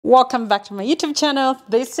Welcome back to my YouTube channel.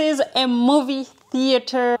 This is a movie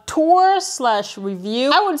theater tour slash review.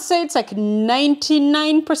 I would say it's like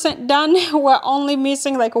 99% done. We're only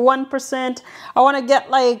missing like 1%. I want to get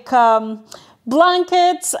like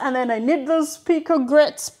blankets, and then I need those pico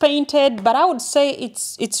grits painted, but I would say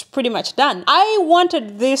it's pretty much done. I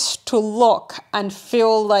wanted this to look and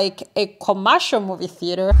feel like a commercial movie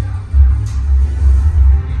theater.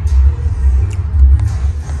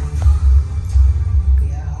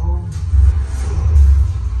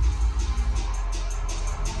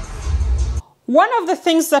 One of the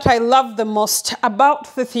things that I love the most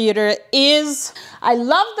about the theater is I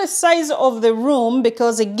love the size of the room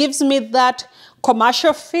because it gives me that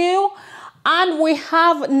commercial feel. And we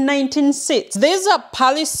have 19 seats. These are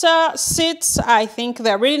Palliser seats. I think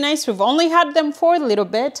they're really nice. We've only had them for a little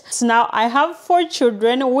bit. So now I have 4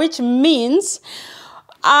 children, which means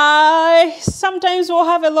I sometimes will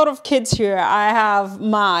have a lot of kids here. I have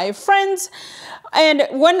my friends. And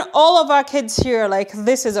when all of our kids here, like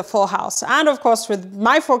this is a full house. And of course, with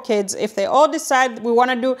my 4 kids, if they all decide we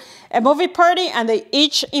want to do a movie party and they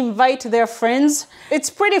each invite their friends, it's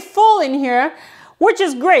pretty full in here, which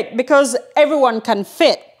is great because everyone can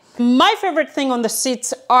fit. My favorite thing on the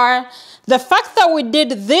seats are the fact that we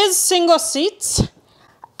did these single seats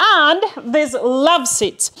and these love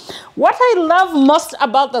seats. What I love most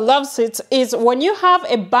about the love seats is when you have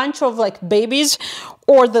a bunch of like babies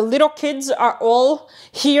or the little kids are all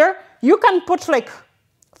here, you can put like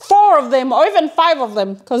 4 of them or even 5 of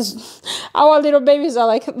them because our little babies are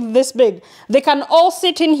like this big. They can all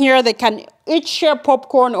sit in here. They can each share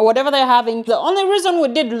popcorn or whatever they're having. The only reason we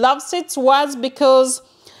did love seats was because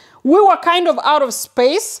we were kind of out of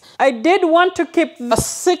space. I did want to keep the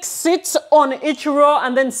 6 seats on each row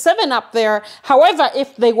and then 7 up there. However,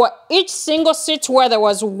 if they were each single seats where there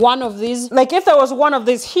was one of these, like if there was one of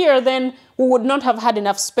these here, then we would not have had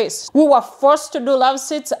enough space. We were forced to do love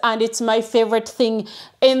seats, and it's my favorite thing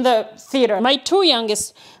in the theater. My 2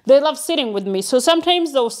 youngest, they love sitting with me. So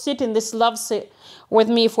sometimes they'll sit in this love seat with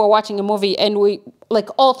me if we're watching a movie and we like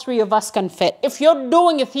all 3 of us can fit. If you're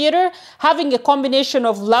doing a theater, having a combination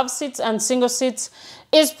of love seats and single seats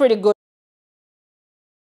is pretty good.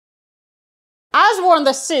 As we're on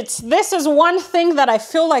the seats, this is one thing that I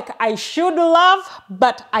feel like I should love,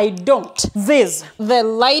 but I don't. These, the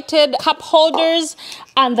lighted cup holders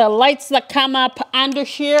and the lights that come up under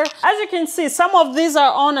here. As you can see, some of these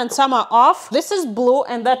are on and some are off. This is blue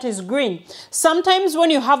and that is green. Sometimes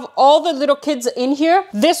when you have all the little kids in here,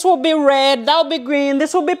 this will be red, that will be green,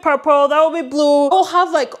 this will be purple, that will be blue. We'll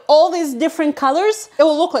have like all these different colors. It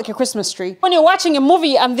will look like a Christmas tree. When you're watching a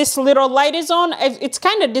movie and this little light is on, it's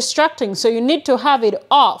kind of distracting, so you need to have it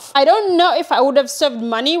off. I don't know if I would have saved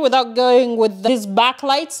money without going with these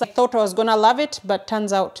backlights. I thought I was gonna love it, but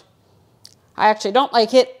turns out I actually don't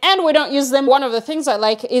like it, and we don't use them. One of the things I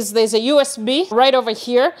like is there's a USB right over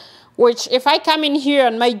here, which if I come in here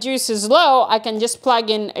and my juice is low, I can just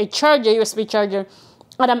plug in a charger, USB charger,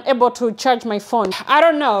 and I'm able to charge my phone. I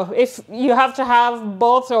don't know if you have to have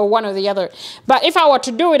both or one or the other, but if I were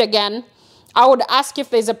to do it again, I would ask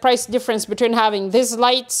if there's a price difference between having these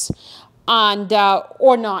lights and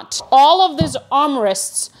or not. All of these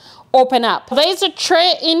armrests open up. There's a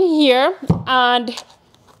tray in here and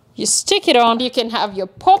you stick it on. You can have your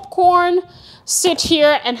popcorn, sit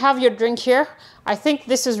here and have your drink here. I think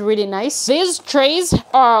this is really nice. These trays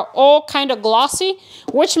are all kind of glossy,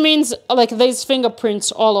 which means like there's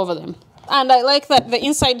fingerprints all over them. And I like that the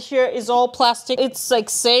inside here is all plastic. It's like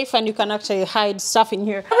safe and you can actually hide stuff in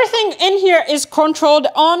here. Everything in here is controlled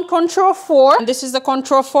on Control 4. And this is the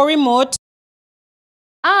Control 4 remote.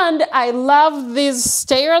 And I love these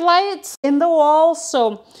stair lights in the wall.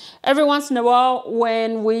 So every once in a while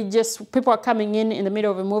when people are coming in the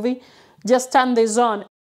middle of a movie, just turn this on.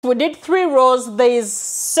 We did 3 rows. There's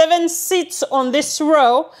 7 seats on this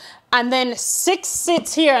row and then 6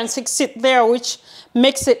 seats here and 6 seats there, which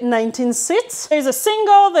makes it 19 seats. There's a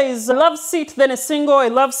single, there's a love seat, then a single, a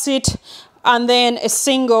love seat, and then a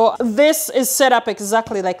single. This is set up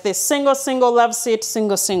exactly like this. Single, single, love seat,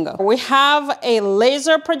 single, single. We have a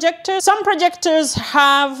laser projector. Some projectors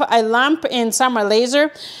have a lamp and some are laser.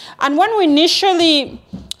 And when we initially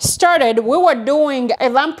started, we were doing a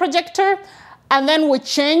lamp projector, and then we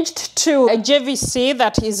changed to a JVC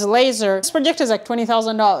that is laser. This projector is like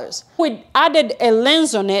 $20,000. We added a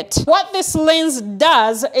lens on it. What this lens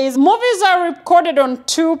does is movies are recorded on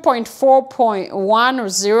 2.4.1 or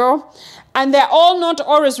 0. And they're all not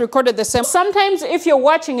always recorded the same. Sometimes if you're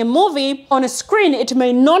watching a movie on a screen, it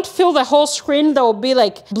may not fill the whole screen. There will be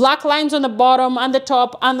like black lines on the bottom and the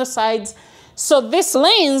top and the sides. So this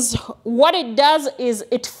lens, what it does is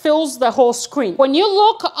it fills the whole screen. When you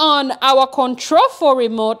look on our control for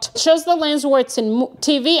remote, it shows the lens where it's in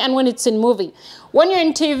TV and when it's in movie. When you're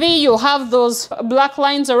in TV, you have those black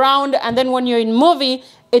lines around, and then when you're in movie,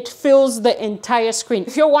 it fills the entire screen.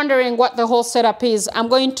 If you're wondering what the whole setup is, I'm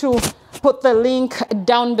going to put the link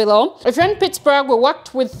down below. If you're in Pittsburgh, we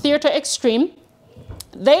worked with Theater Extreme.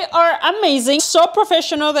 They are amazing, so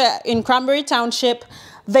professional. They're in Cranberry Township.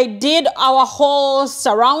 They did our whole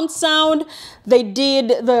surround sound. They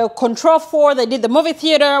did the control for, they did the movie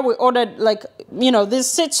theater. We ordered, like, you know, these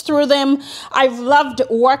seats through them. I've loved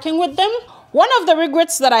working with them. One of the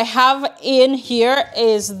regrets that I have in here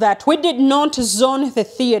is that we did not zone the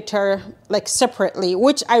theater like separately,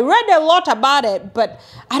 which I read a lot about it, but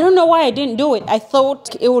I don't know why I didn't do it. I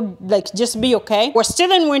thought it would like just be okay. We're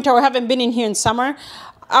still in winter. We haven't been in here in summer.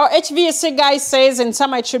 Our HVAC guy says in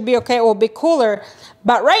summer it should be okay. It will be cooler.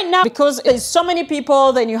 But right now, because there's so many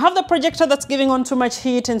people, then you have the projector that's giving on too much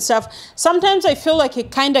heat and stuff. Sometimes I feel like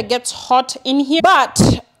it kind of gets hot in here,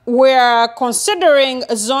 but we're considering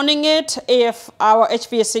zoning it if our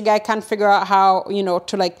HVAC guy can't figure out how, you know,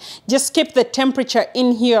 to like just keep the temperature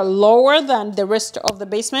in here lower than the rest of the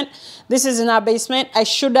basement. This is in our basement. I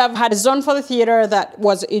should have had a zone for the theater that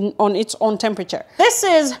was on its own temperature. This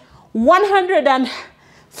is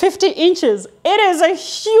 150 inches. It is a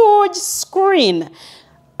huge screen.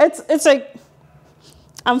 It's like,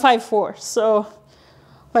 I'm 5'4", so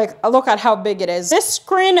like, look at how big it is. This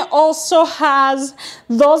screen also has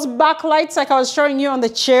those backlights like I was showing you on the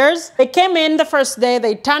chairs. They came in the first day,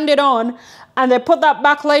 they turned it on, and they put that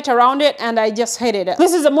backlight around it, and I just hated it.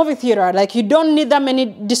 This is a movie theater. Like, you don't need that many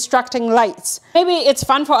distracting lights. Maybe it's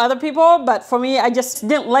fun for other people, but for me, I just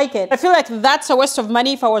didn't like it. I feel like that's a waste of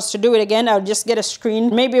money. If I was to do it again, I would just get a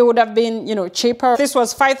screen. Maybe it would have been, you know, cheaper. If this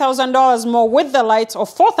was $5,000 more with the lights, or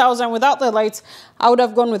 $4,000 without the lights, I would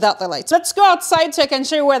have gone without the lights. Let's go outside so I can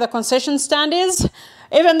show you where the concession stand is.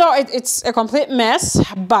 Even though it's a complete mess,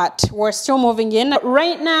 but we're still moving in.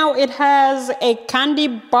 Right now, it has a candy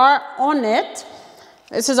bar on it.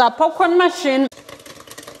 This is our popcorn machine.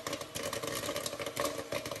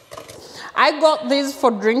 I got these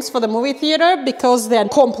for drinks for the movie theater because they're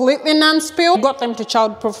completely non-spill. Got them to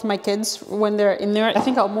child-proof my kids when they're in there. I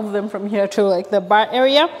think I'll move them from here to like the bar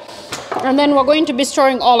area. And then we're going to be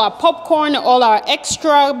storing all our popcorn, all our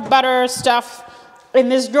extra butter stuff in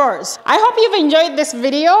these drawers. I hope you've enjoyed this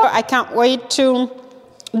video. I can't wait to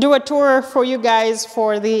do a tour for you guys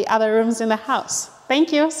for the other rooms in the house.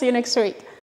 Thank you. See you next week.